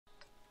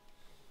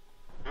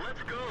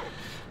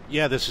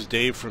Yeah, this is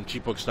Dave from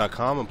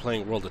cheapbooks.com. I'm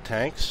playing World of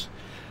Tanks.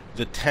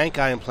 The tank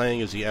I am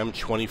playing is the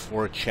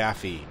M24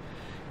 Chaffee.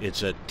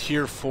 It's a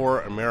Tier 4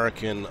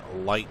 American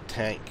light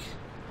tank.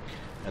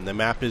 And the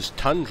map is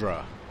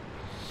Tundra.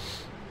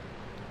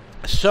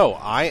 So,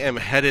 I am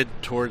headed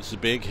towards the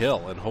big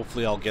hill, and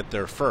hopefully I'll get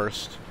there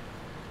first,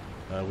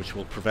 which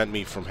will prevent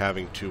me from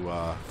having to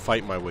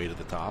fight my way to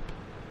the top.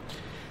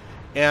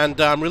 And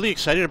I'm really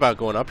excited about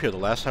going up here. The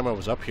last time I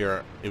was up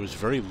here, it was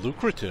very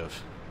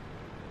lucrative.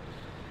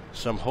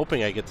 So I'm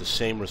hoping I get the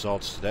same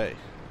results today.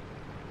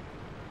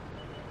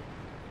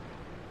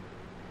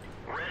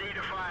 Ready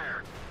to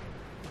fire.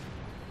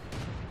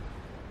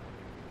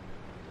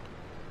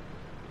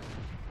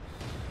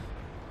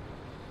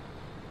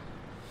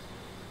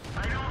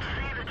 I don't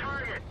see the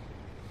target.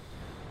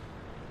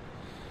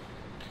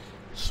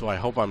 So I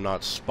hope I'm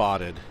not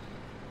spotted.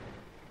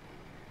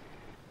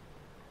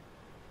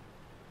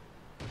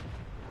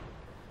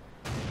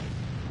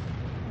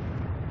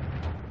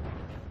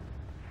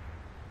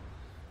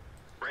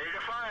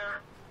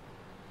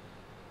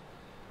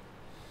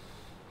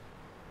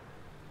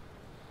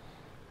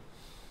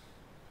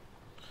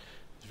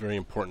 Very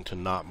important to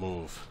not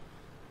move.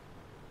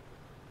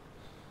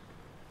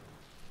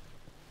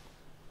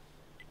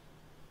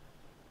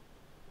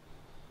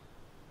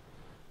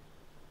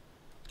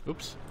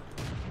 Oops.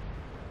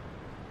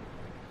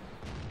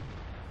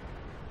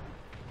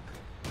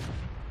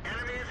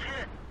 Enemy is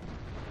hit.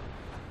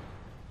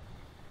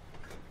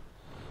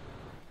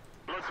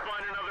 Let's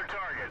find another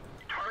target.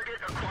 Target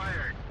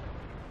acquired.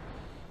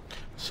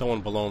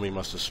 Someone below me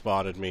must have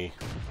spotted me.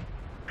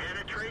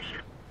 Penetration.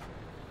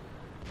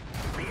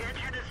 The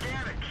engine is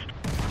damaged.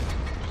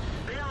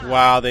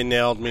 Wow, they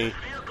nailed me.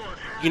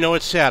 You know,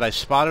 it's sad. I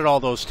spotted all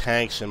those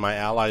tanks, and my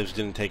allies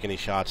didn't take any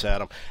shots at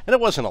them. And it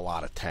wasn't a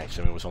lot of tanks.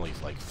 I mean, it was only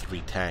like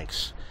 3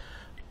 tanks.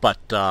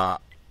 But the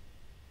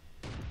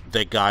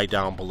guy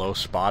down below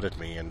spotted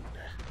me, and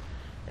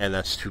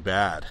that's too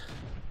bad.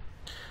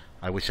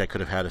 I wish I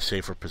could have had a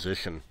safer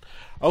position.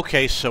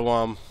 Okay,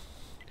 so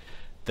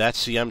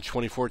that's the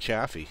M24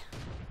 Chaffee.